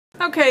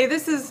Okay,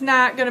 this is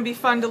not going to be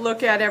fun to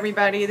look at,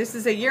 everybody. This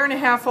is a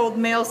 1.5-year-old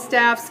male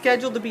staff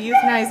scheduled to be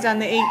euthanized on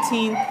the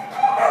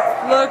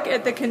 18th. Look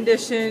at the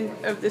condition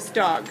of this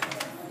dog.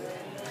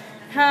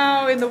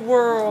 How in the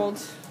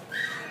world?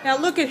 Now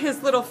look at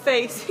his little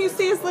face. You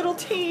see his little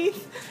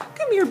teeth?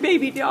 Come here,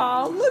 baby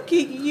doll. Look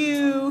at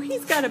you.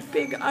 He's got a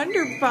big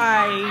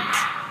underbite.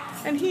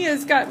 And he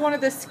has got one of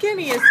the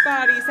skinniest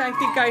bodies I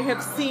think I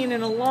have seen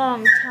in a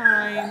long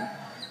time.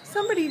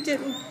 Somebody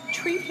didn't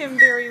treat him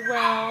very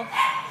well.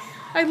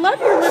 I love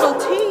your little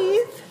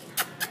teeth.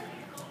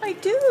 I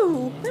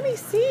do. Let me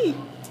see.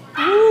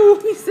 Ooh,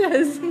 he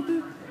says.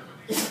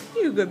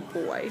 You're a good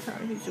boy, huh?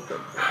 He's a good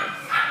boy.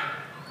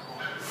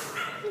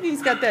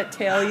 He's got that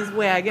tail he's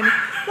wagging.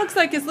 Looks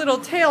like his little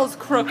tail's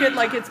crooked,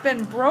 like it's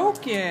been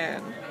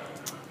broken.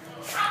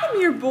 Come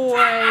here,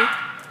 boy.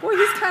 Boy,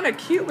 he's kind of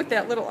cute with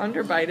that little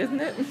underbite, isn't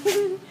it?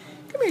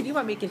 Come here, do you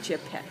want me to get you a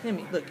pet? Let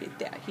me look at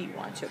that. He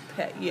wants a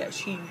pet. Yes,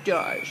 he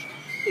does.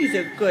 He's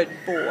a good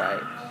boy.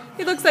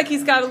 He looks like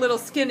he's got a little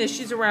skin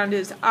issues around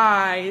his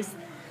eyes,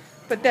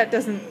 but that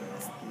doesn't,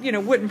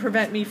 wouldn't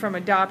prevent me from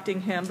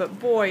adopting him. But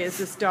boy, is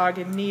this dog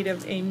in need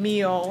of a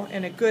meal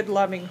and a good,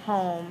 loving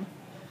home.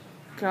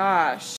 Gosh.